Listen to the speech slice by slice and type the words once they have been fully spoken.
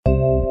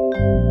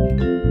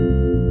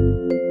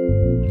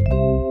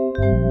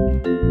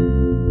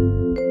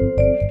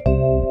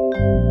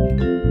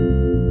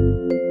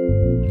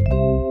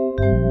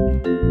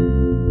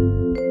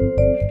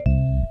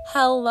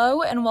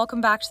Hello and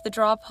welcome back to the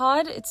Draw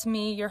Pod. It's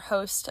me, your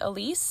host,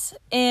 Elise.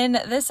 In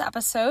this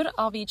episode,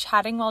 I'll be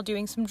chatting while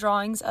doing some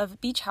drawings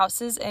of beach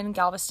houses in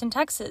Galveston,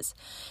 Texas.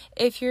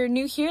 If you're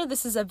new here,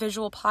 this is a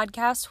visual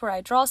podcast where I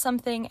draw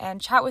something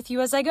and chat with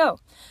you as I go.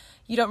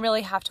 You don't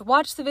really have to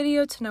watch the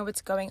video to know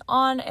what's going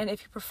on, and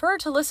if you prefer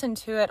to listen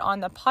to it on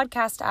the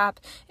podcast app,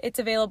 it's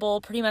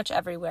available pretty much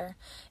everywhere.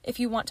 If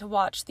you want to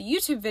watch the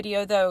YouTube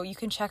video, though, you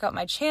can check out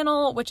my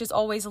channel, which is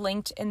always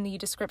linked in the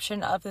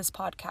description of this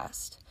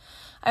podcast.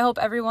 I hope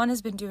everyone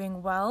has been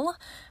doing well.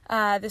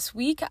 This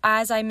week,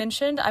 as I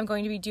mentioned, I'm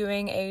going to be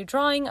doing a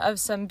drawing of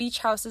some beach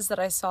houses that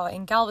I saw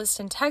in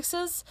Galveston,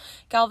 Texas.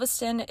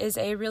 Galveston is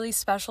a really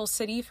special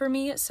city for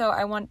me, so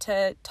I want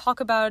to talk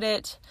about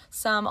it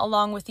some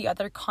along with the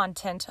other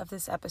content of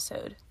this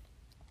episode.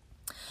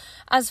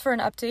 As for an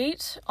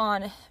update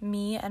on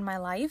me and my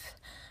life,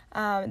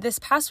 this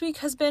past week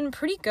has been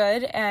pretty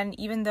good, and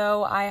even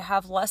though I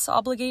have less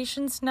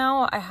obligations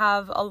now, I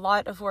have a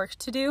lot of work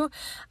to do.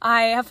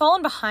 I have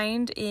fallen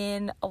behind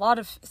in a lot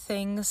of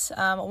things,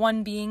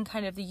 one being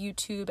kind of the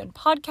YouTube and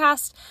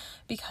podcast,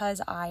 because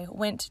I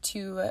went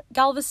to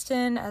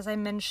Galveston, as I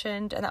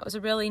mentioned, and that was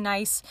a really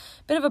nice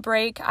bit of a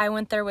break. I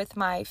went there with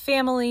my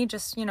family,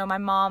 just, my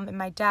mom and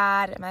my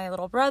dad and my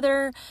little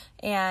brother,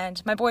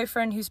 and my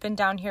boyfriend who's been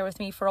down here with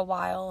me for a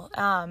while,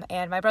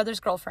 and my brother's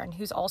girlfriend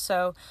who's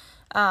also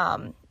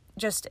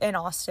just in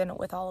Austin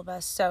with all of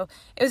us. So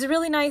it was a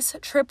really nice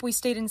trip. We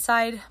stayed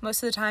inside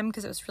most of the time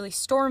because it was really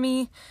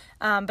stormy,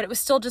 but it was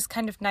still just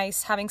kind of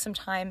nice having some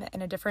time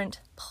in a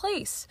different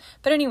place.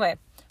 But anyway,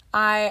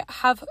 I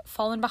have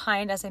fallen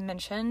behind, as I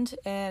mentioned,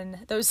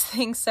 in those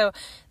things. So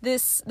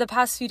the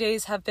past few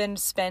days have been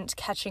spent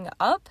catching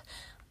up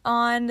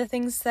on the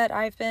things that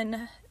I've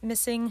been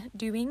missing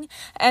doing.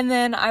 And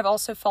then I've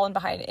also fallen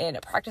behind in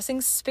practicing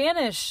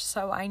Spanish.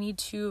 So I need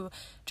to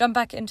jump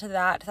back into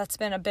that. That's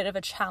been a bit of a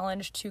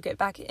challenge to get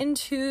back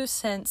into,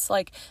 since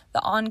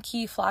the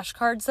on-key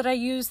flashcards that I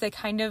use,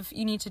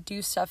 you need to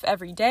do stuff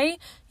every day.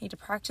 You need to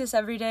practice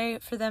every day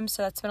for them.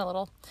 So that's been a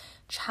little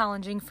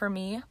challenging for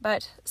me,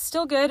 but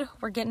still good.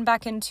 We're getting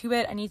back into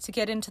it. I need to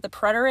get into the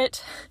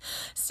preterite,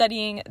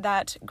 studying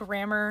that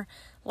grammar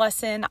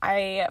lesson.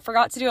 I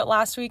forgot to do it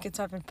last week, and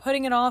so I've been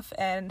putting it off,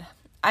 and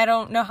I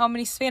don't know how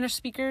many Spanish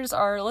speakers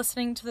are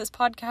listening to this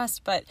podcast,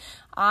 but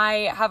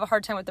I have a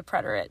hard time with the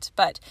preterite.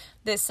 But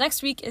this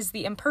next week is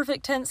the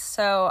imperfect tense,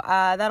 so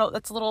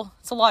it's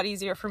a lot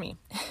easier for me.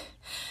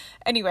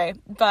 Anyway,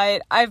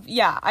 but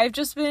I've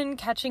just been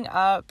catching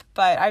up,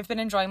 but I've been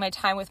enjoying my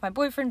time with my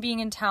boyfriend being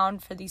in town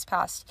for these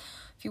past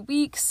few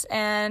weeks,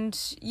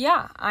 and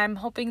I'm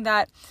hoping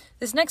that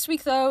this next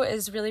week, though,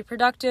 is really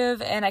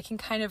productive and I can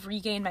kind of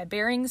regain my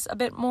bearings a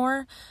bit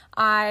more.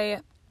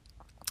 I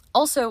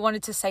also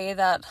wanted to say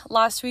that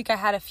last week I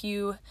had a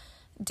few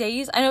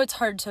days. I know it's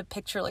hard to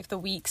picture the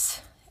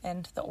weeks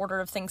and the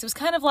order of things. It was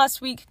kind of last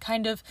week,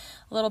 kind of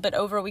a little bit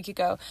over a week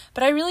ago,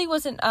 but I really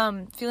wasn't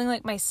feeling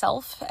like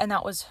myself, and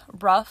that was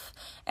rough,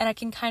 and I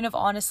can kind of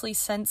honestly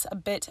sense a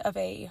bit of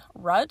a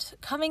rut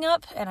coming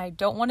up, and I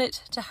don't want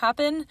it to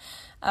happen.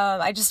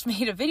 I just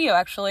made a video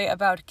actually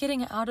about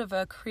getting out of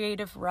a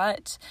creative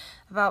rut,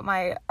 about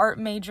my art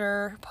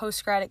major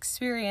post-grad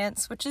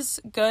experience, which is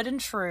good and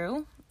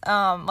true.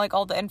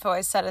 All the info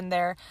I said in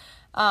there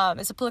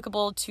is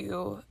applicable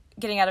to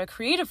getting out of a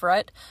creative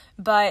rut,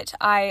 but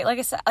I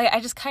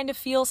just kind of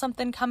feel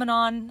something coming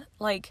on,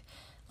 like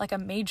a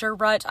major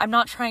rut. I'm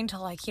not trying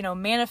to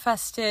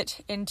manifest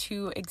it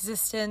into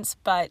existence,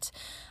 but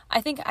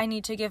I think I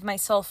need to give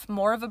myself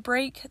more of a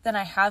break than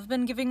I have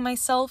been giving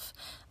myself.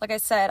 Like I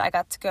said, I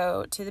got to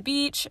go to the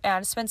beach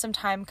and spend some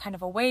time kind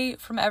of away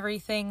from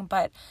everything,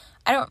 but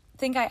I don't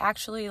think I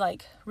actually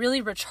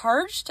really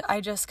recharged. I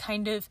just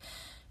kind of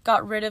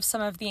got rid of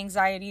some of the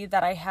anxiety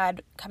that I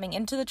had coming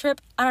into the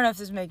trip. I don't know if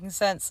this is making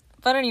sense,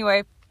 but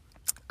anyway,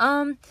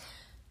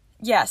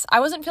 yes, I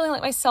wasn't feeling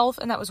like myself,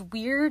 and that was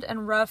weird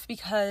and rough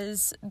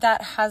because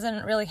that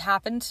hasn't really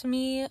happened to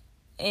me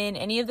in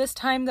any of this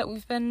time that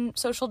we've been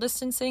social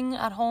distancing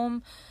at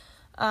home.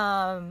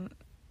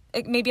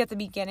 Maybe at the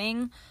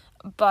beginning,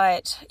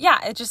 but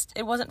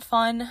it wasn't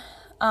fun.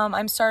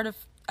 I'm sorry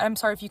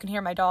if you can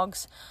hear my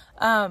dogs,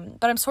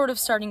 but I'm sort of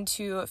starting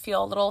to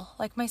feel a little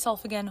like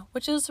myself again,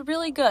 which is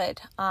really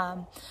good.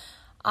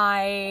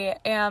 I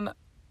am,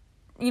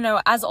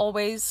 as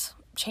always,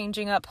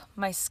 changing up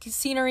my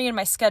scenery and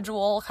my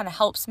schedule kind of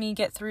helps me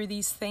get through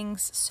these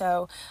things.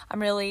 So I'm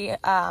really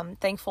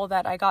thankful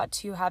that I got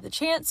to have the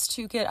chance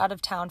to get out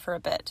of town for a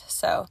bit.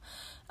 So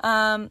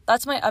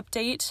that's my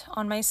update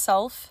on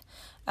myself.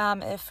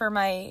 For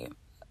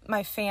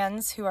my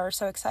fans who are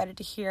so excited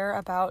to hear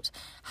about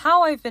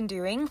how I've been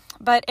doing.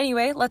 But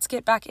anyway, let's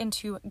get back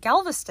into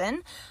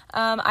Galveston.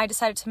 I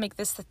decided to make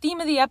this the theme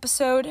of the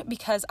episode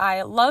because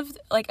I love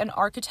an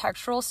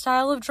architectural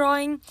style of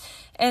drawing.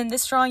 And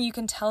this drawing, you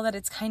can tell that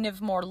it's kind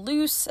of more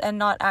loose and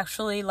not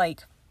actually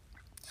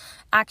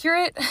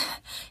accurate,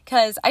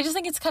 because I just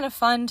think it's kind of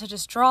fun to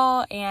just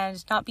draw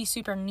and not be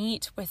super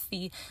neat with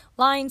the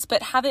lines,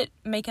 but have it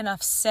make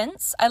enough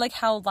sense. I like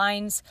how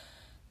lines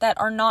that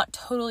are not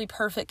totally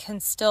perfect can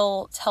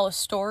still tell a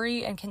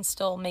story and can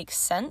still make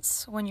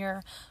sense when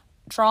you're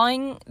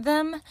drawing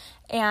them.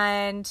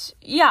 And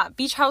yeah,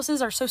 beach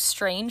houses are so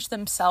strange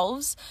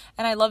themselves,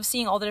 and I love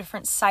seeing all the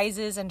different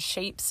sizes and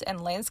shapes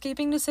and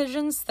landscaping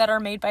decisions that are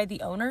made by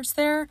the owners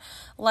there.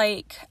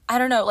 Like, I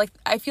don't know, like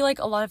I feel like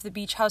a lot of the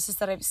beach houses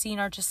that I've seen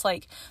are just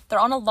like, they're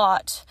on a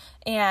lot,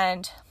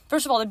 and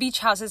first of all, the beach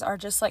houses are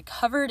just like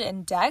covered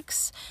in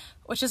decks,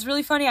 which is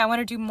really funny. I want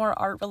to do more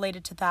art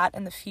related to that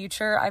in the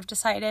future, I've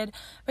decided.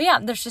 But yeah,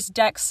 there's just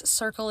decks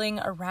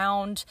circling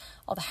around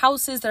all the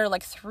houses. There are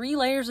like 3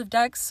 layers of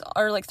decks,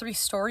 or like 3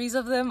 stories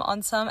of them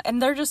on some, and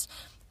they're just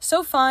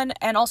so fun.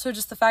 And also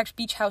just the fact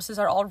beach houses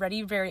are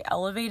already very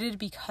elevated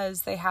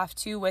because they have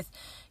to with,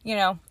 you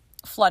know,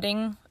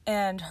 flooding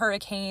and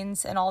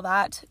hurricanes and all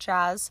that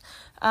jazz.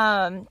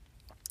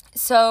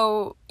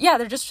 So yeah,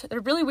 they're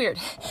really weird.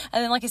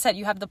 And then, like I said,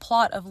 you have the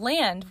plot of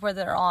land where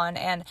they're on,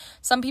 and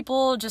some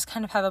people just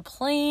kind of have a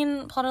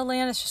plain plot of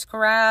land. It's just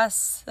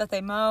grass that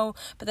they mow.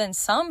 But then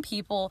some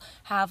people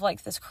have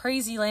like this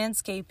crazy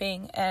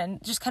landscaping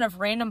and just kind of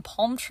random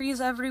palm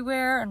trees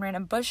everywhere and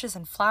random bushes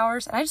and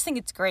flowers. And I just think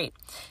it's great.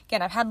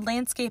 Again, I've had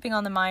landscaping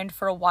on the mind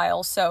for a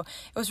while, so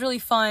it was really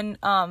fun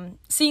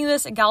seeing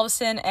this in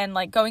Galveston and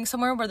like going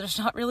somewhere where there's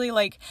not really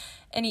like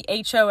any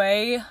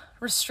HOA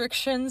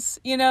restrictions,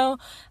 you know.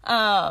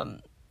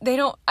 They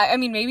don't, I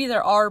mean, maybe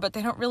there are, but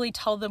they don't really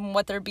tell them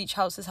what their beach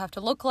houses have to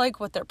look like,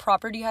 what their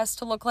property has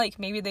to look like.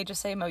 Maybe they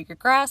just say mow your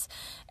grass.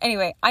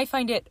 Anyway, I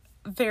find it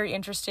very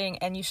interesting,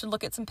 and you should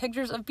look at some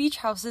pictures of beach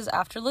houses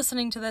after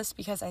listening to this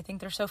because I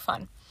think they're so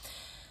fun.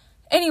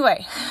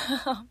 Anyway,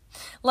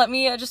 let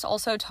me just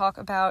also talk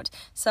about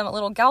some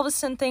little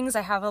Galveston things.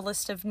 I have a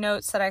list of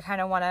notes that I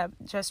kind of want to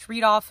just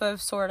read off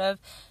of, sort of,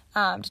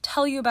 to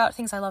tell you about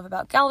things I love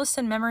about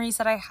Galveston, memories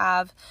that I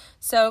have.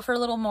 So for a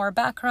little more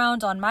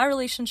background on my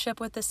relationship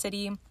with the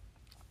city,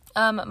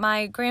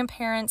 my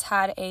grandparents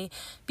had a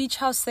beach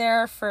house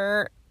there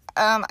for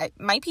it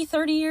might be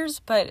 30 years,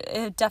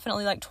 but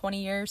definitely like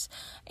 20 years.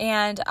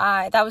 And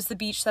that was the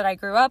beach that I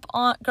grew up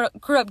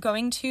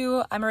going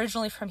to. I'm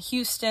originally from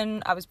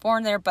Houston. I was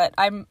born there, but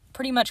I'm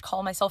pretty much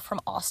call myself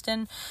from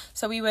Austin.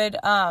 So we would,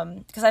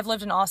 because I've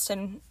lived in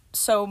Austin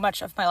so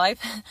much of my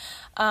life,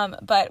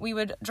 but we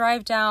would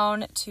drive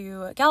down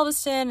to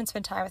Galveston and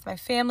spend time with my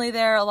family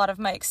there. A lot of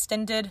my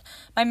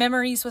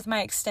memories with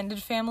my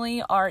extended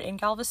family are in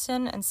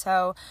Galveston, and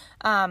so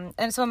some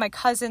of my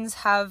cousins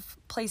have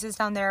places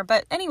down there.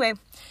 But anyway,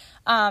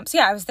 so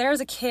yeah, I was there as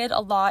a kid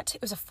a lot.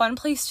 It was a fun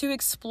place to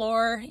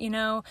explore, you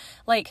know,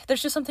 like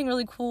there's just something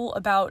really cool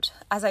about,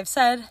 as I've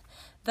said,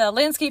 the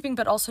landscaping,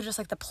 but also just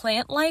like the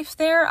plant life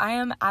there. I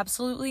am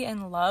absolutely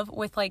in love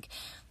with like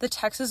the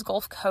Texas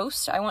Gulf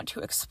Coast. I want to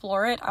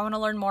explore it. I want to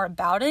learn more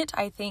about it.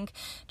 I think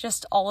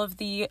just all of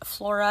the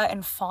flora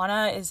and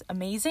fauna is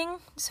amazing.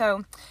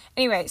 So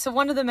anyway, so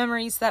one of the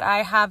memories that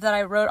I have that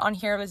I wrote on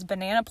here was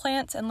banana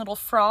plants and little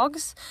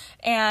frogs.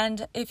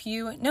 And if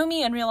you know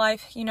me in real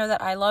life, you know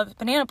that I love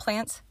banana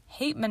plants.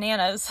 Hate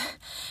bananas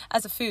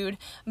as a food,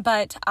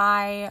 but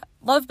I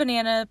love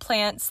banana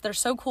plants. They're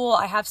so cool.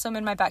 I have some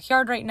in my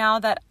backyard right now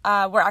that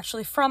were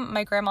actually from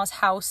my grandma's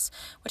house,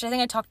 which I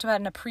think I talked about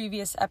in a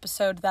previous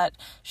episode, that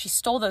she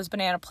stole those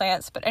banana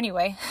plants. But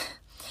anyway,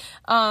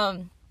 yeah,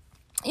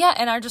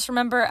 and I just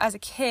remember as a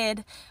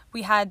kid,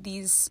 we had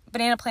these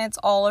banana plants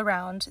all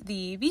around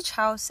the beach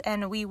house,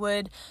 and we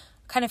would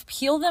kind of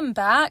peel them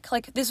back.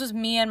 Like, this was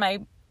me and my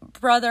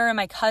brother and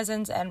my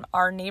cousins and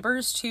our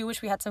neighbors too,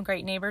 which we had some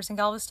great neighbors in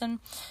Galveston.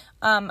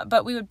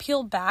 But we would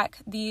peel back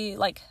the,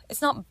 like,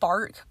 it's not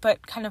bark,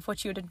 but kind of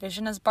what you would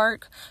envision as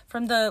bark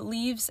from the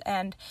leaves,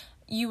 and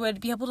you would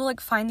be able to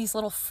like find these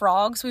little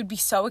frogs. We'd be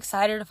so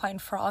excited to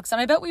find frogs, and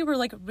I bet we were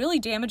like really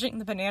damaging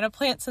the banana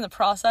plants in the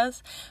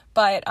process.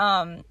 But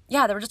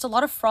yeah, there were just a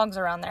lot of frogs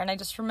around there, and I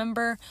just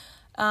remember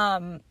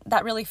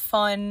that really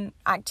fun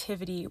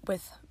activity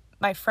with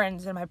my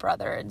friends and my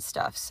brother and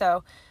stuff.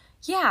 So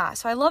yeah,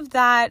 so I loved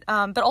that,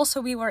 but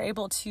also we were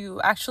able to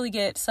actually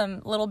get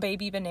some little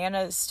baby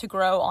bananas to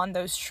grow on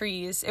those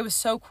trees. It was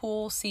so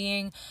cool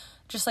seeing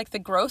just like the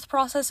growth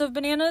process of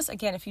bananas.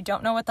 Again, if you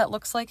don't know what that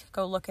looks like,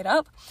 go look it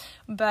up.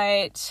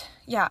 But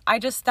yeah,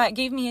 that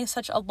gave me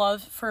such a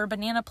love for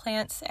banana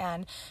plants,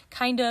 and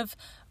kind of,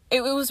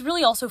 it was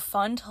really also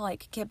fun to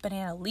like get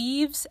banana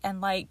leaves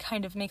and like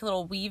kind of make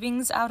little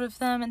weavings out of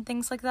them and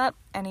things like that.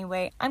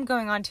 Anyway, I'm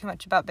going on too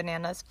much about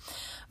bananas.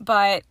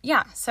 But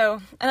yeah,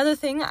 so another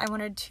thing I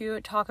wanted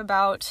to talk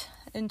about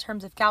in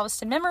terms of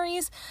Galveston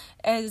memories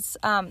is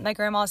my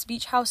grandma's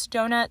beach house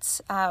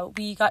donuts.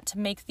 We got to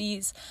make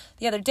these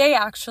the other day,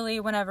 actually,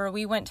 whenever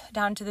we went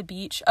down to the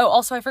beach. Oh,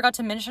 also, I forgot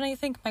to mention, I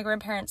think my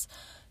grandparents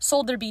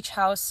sold their beach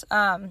house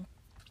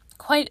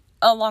quite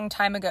a long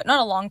time ago. Not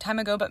a long time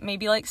ago, but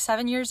maybe like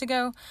 7 years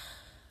ago.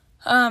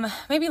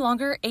 Maybe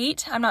longer,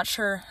 8, I'm not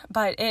sure.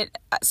 But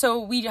so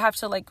we have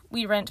to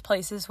we rent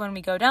places when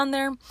we go down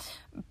there.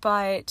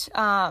 But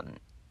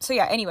So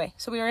yeah, anyway,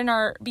 so we were in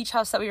our beach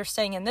house that we were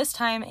staying in this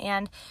time,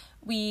 and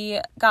we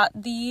got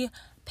the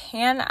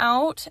pan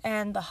out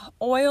and the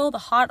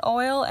hot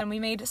oil, and we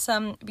made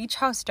some beach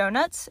house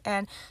donuts.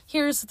 And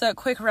here's the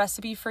quick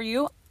recipe for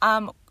you.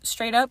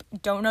 Straight up,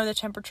 don't know the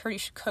temperature you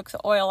should cook the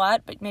oil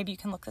at, but maybe you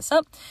can look this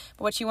up.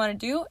 But what you want to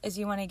do is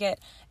you want to get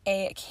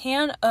a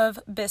can of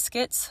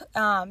biscuits,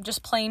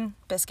 just plain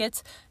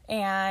biscuits,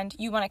 and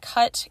you want to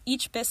cut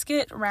each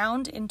biscuit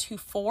round into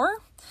 4,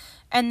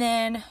 and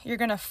then you're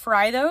going to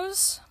fry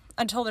those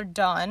until they're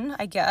done,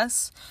 I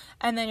guess.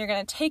 And then you're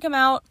going to take them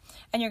out,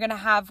 and you're going to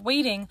have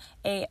waiting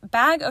a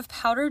bag of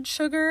powdered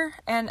sugar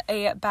and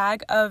a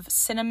bag of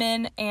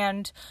cinnamon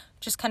and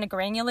just kind of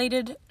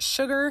granulated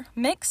sugar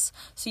mix.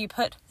 So you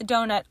put the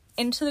donut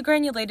into the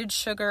granulated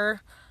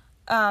sugar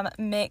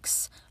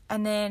mix,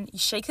 and then you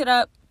shake it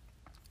up.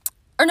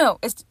 Or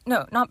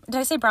did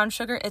I say brown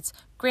sugar? It's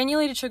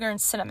granulated sugar and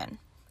cinnamon.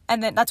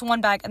 And then that's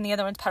one bag, and the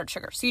other one's powdered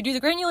sugar. So you do the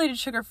granulated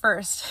sugar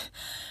first.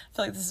 I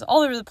feel like this is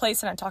all over the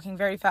place and I'm talking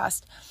very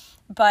fast.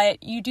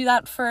 But you do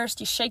that first,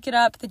 you shake it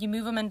up, then you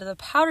move them into the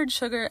powdered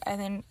sugar, and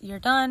then you're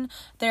done.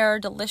 They're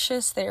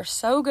delicious. They are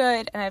so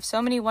good. And I have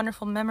so many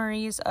wonderful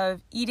memories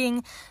of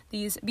eating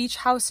these beach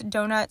house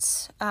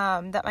donuts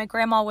that my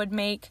grandma would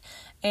make.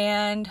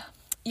 And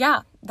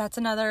yeah, that's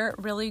another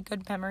really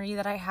good memory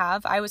that I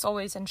have. I was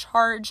always in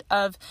charge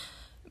of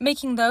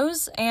making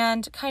those,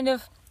 and kind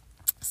of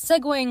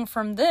segueing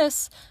from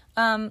this,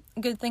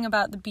 good thing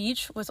about the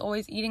beach was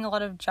always eating a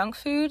lot of junk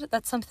food.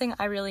 That's something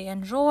I really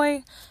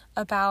enjoy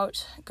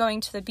about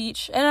going to the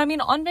beach. And I mean,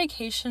 on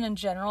vacation in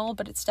general,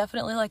 but it's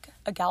definitely like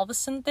a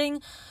Galveston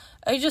thing.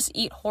 I just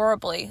eat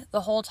horribly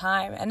the whole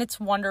time, and it's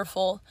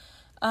wonderful.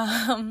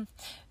 Yeah,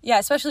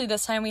 especially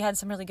this time we had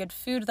some really good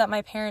food that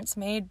my parents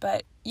made.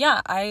 But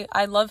yeah,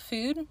 I love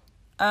food.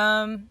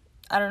 I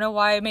don't know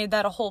why I made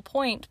that a whole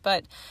point,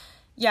 but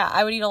yeah,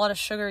 I would eat a lot of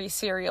sugary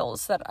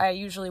cereals that I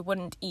usually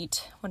wouldn't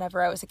eat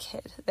whenever I was a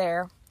kid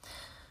there.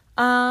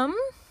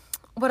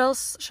 What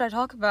else should I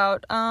talk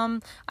about? I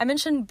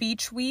mentioned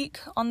Beach Week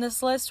on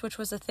this list, which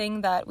was a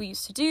thing that we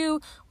used to do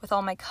with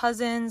all my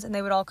cousins, and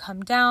they would all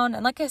come down.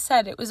 And like I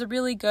said, it was a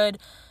really good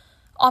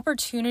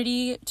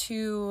opportunity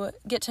to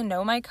get to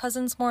know my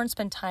cousins more and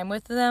spend time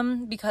with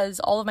them, because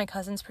all of my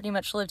cousins pretty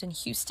much lived in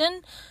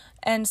Houston.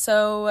 And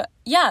so,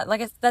 yeah,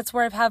 that's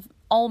where I've had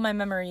all my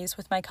memories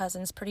with my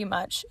cousins pretty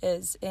much,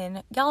 is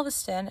in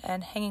Galveston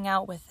and hanging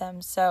out with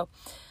them. So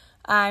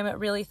I'm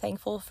really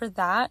thankful for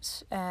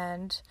that.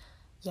 And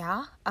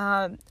yeah,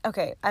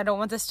 okay, I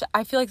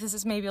feel like this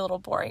is maybe a little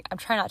boring. I'm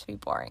trying not to be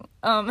boring.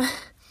 I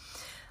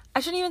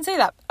shouldn't even say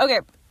that. Okay.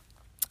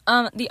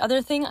 The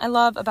other thing I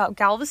love about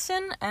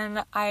Galveston,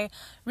 and I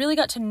really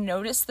got to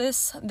notice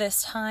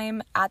this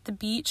time at the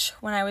beach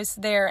when I was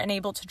there and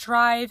able to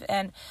drive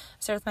and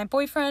stay with my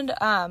boyfriend,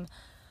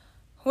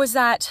 was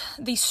that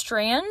the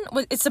Strand,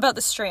 it's about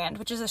the Strand,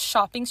 which is a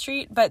shopping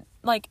street, but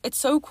like, it's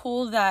so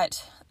cool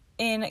that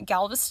in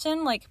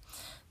Galveston, like,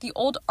 the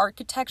old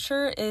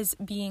architecture is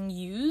being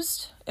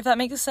used, if that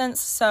makes sense.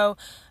 So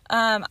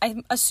I'm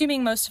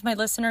assuming most of my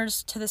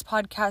listeners to this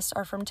podcast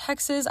are from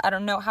Texas. I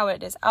don't know how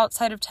it is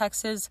outside of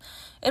Texas.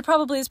 It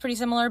probably is pretty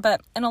similar,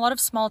 but in a lot of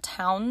small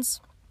towns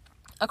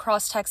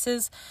across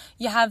Texas,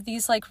 you have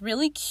these like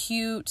really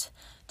cute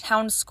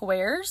town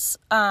squares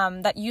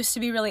that used to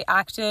be really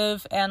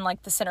active and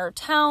like the center of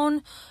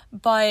town,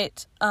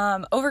 but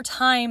over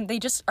time they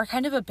just are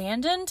kind of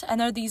abandoned,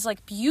 and they're these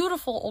like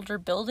beautiful older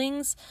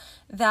buildings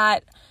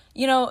that,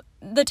 you know,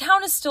 the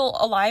town is still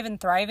alive and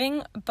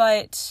thriving,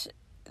 but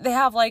they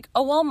have like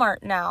a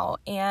Walmart now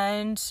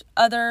and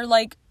other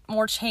like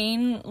more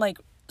chain like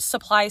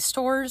supply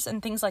stores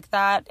and things like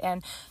that,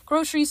 and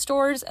grocery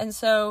stores. And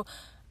so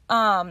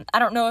I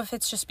don't know if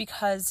it's just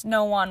because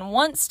no one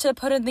wants to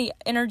put in the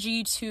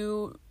energy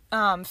to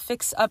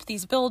fix up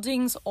these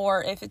buildings,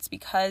 or if it's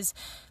because,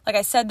 like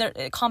I said,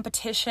 the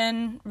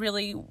competition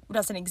really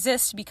doesn't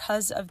exist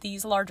because of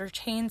these larger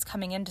chains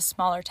coming into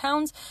smaller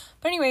towns.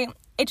 But anyway,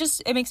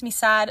 it makes me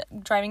sad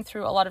driving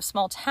through a lot of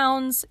small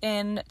towns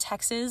in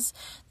Texas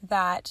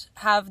that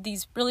have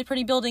these really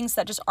pretty buildings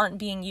that just aren't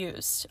being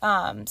used.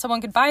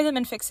 Someone could buy them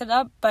and fix it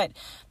up, but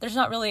there's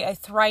not really a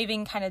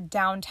thriving kind of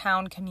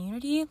downtown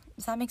community.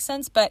 Does that make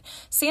sense? But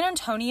San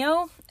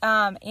Antonio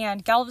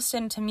and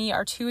Galveston, to me,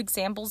 are two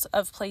examples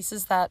of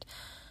places that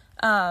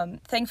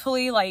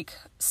thankfully like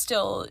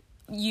still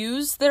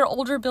use their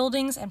older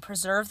buildings and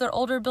preserve their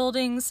older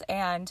buildings,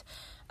 and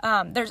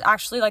there's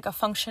actually like a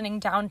functioning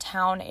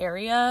downtown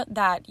area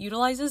that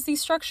utilizes these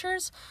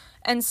structures.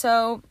 And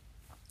so,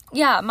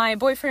 yeah, my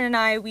boyfriend and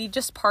I, we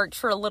just parked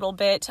for a little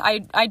bit.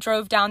 I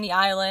drove down the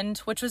island,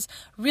 which was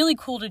really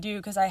cool to do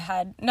because I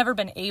had never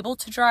been able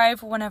to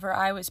drive whenever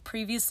I was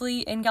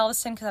previously in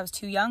Galveston because I was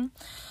too young.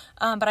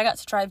 But I got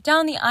to drive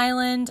down the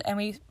island, and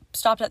we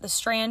stopped at the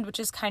Strand, which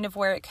is kind of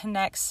where it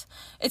connects.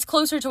 It's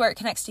closer to where it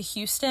connects to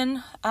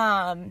Houston.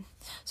 So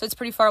it's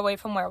pretty far away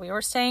from where we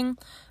were staying.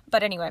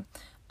 But anyway,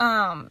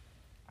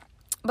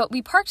 but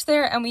we parked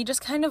there and we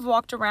just kind of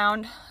walked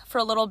around for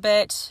a little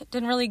bit.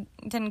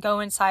 Didn't go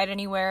inside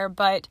anywhere,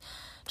 but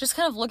just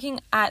kind of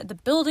looking at the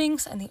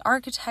buildings and the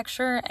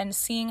architecture and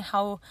seeing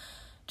how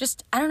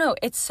just, I don't know,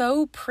 it's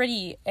so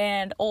pretty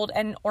and old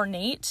and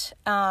ornate.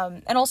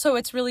 And also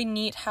it's really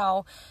neat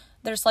how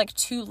there's like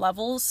 2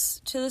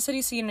 levels to the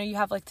city. So, you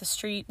have like the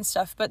street and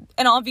stuff,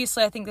 and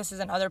obviously I think this is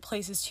in other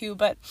places too,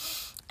 but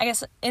I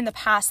guess in the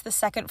past, the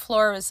second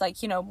floor was like,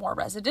 more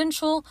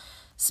residential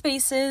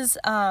spaces.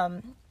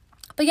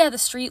 But yeah, the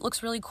street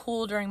looks really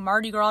cool. During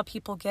Mardi Gras,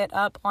 people get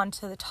up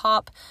onto the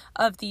top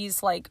of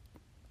these like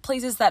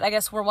places that I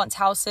guess were once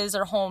houses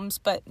or homes,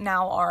 but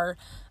now are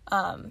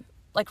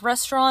like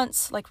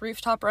restaurants, like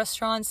rooftop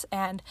restaurants.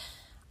 And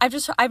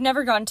I've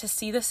never gotten to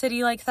see the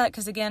city like that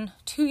because, again,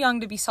 too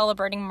young to be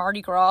celebrating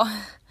Mardi Gras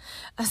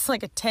as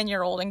like a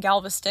 10-year-old in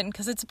Galveston,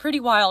 because it's pretty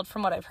wild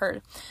from what I've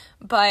heard.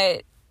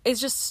 But it's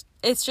just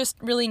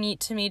really neat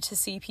to me to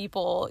see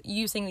people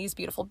using these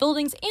beautiful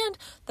buildings, and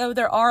though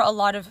there are a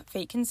lot of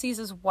vacancies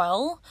as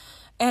well.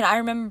 And I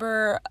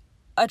remember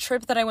a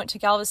trip that I went to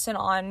Galveston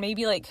on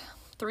maybe like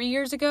 3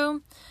 years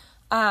ago.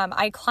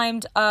 I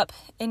climbed up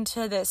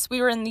into this, we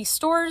were in these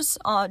stores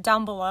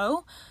down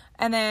below,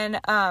 and then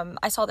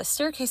I saw the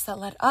staircase that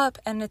led up,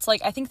 and it's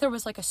like, I think there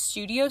was like a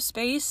studio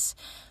space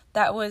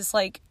that was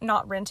like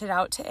not rented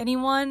out to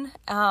anyone,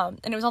 and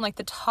it was on like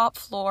the top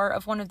floor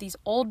of one of these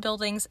old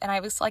buildings, and I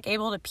was like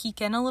able to peek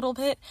in a little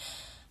bit,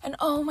 and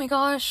oh my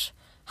gosh,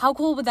 how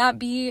cool would that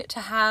be to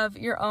have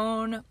your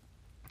own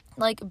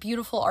like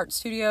beautiful art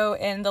studio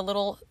in the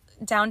little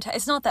downtown,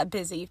 it's not that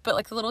busy, but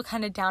like the little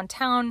kind of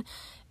downtown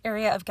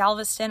area of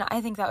Galveston.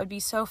 I think that would be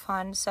so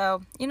fun.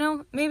 So,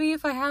 maybe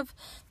if I have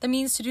the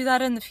means to do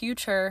that in the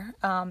future,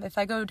 if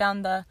I go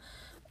down the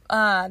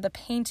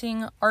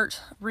painting art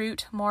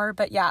route more.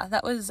 But yeah,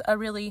 that was a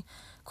really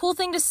cool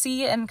thing to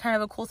see and kind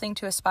of a cool thing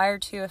to aspire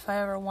to if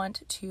I ever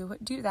want to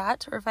do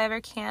that, or if I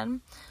ever can.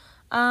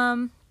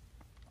 And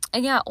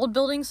yeah, old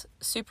buildings,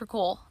 super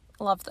cool.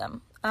 Love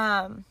them.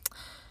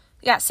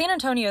 Yeah, San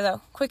Antonio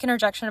though, quick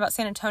interjection about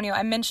San Antonio.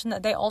 I mentioned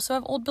that they also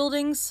have old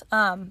buildings.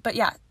 But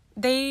yeah,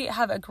 they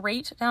have a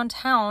great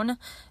downtown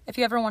if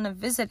you ever want to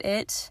visit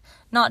it,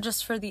 not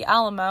just for the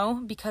Alamo,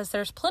 because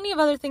there's plenty of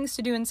other things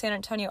to do in San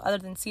Antonio other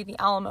than see the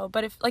Alamo.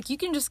 But if you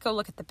can just go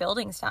look at the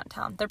buildings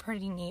downtown, they're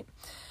pretty neat.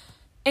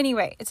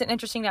 Anyway, it's an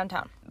interesting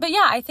downtown. But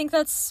yeah, I think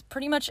that's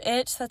pretty much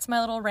it. That's my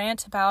little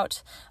rant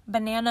about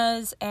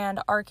bananas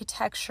and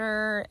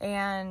architecture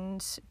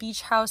and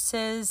beach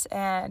houses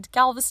and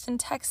Galveston,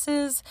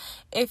 Texas.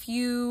 If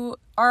you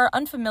are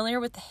unfamiliar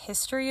with the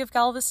history of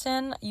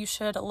Galveston, you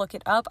should look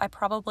it up. I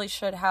probably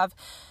should have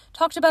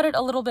talked about it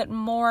a little bit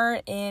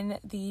more in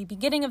the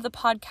beginning of the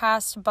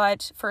podcast,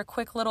 but for a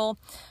quick little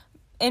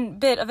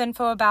bit of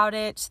info about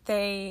it,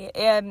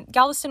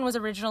 Galveston was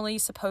originally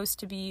supposed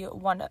to be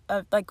one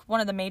of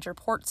the major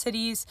port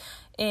cities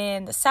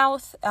in the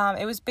South.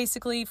 It was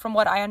basically, from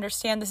what I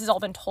understand, this has all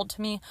been told to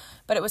me,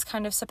 but it was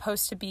kind of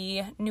supposed to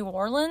be New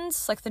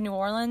Orleans, like the New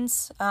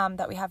Orleans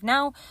that we have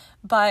now.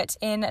 But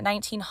in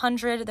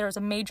 1900, there was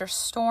a major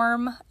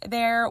storm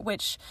there,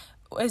 which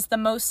is the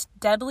most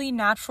deadly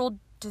natural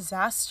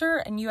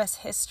disaster in U.S.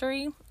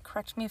 history.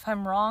 Correct me if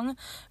I'm wrong,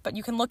 but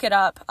you can look it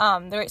up.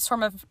 The Great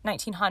Storm of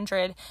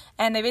 1900,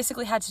 and they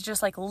basically had to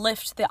just like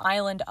lift the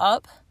island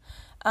up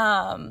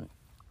and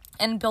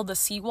build the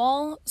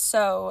seawall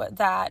so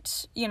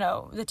that,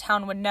 the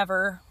town would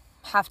never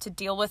have to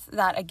deal with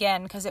that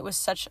again, because it was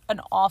such an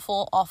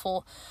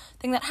awful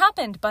thing that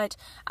happened. But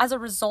as a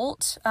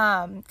result,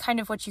 kind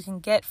of what you can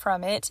get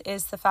from it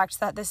is the fact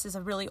that this is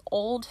a really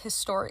old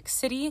historic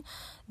city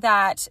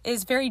that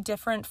is very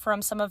different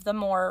from some of the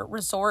more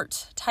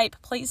resort type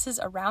places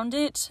around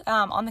it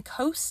on the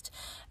coast.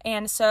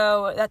 And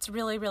so that's a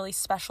really, really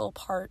special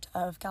part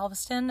of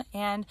Galveston,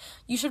 and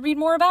you should read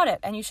more about it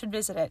and you should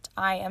visit it.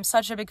 I am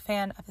such a big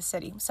fan of the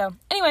city. So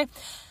anyway,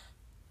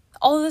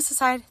 all of this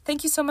aside,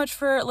 thank you so much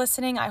for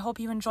listening. I hope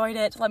you enjoyed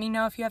it. Let me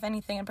know if you have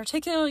anything in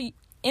particular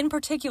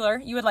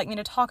you would like me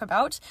to talk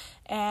about,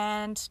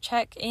 and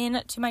check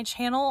in to my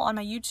channel on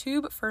my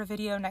YouTube for a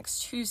video next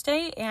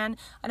Tuesday, and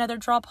another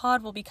Draw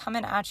Pod will be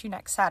coming at you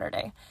next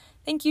Saturday.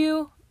 Thank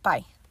you.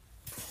 Bye.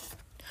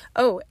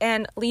 Oh,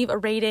 and leave a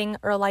rating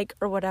or a like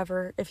or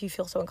whatever if you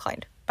feel so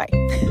inclined. Bye.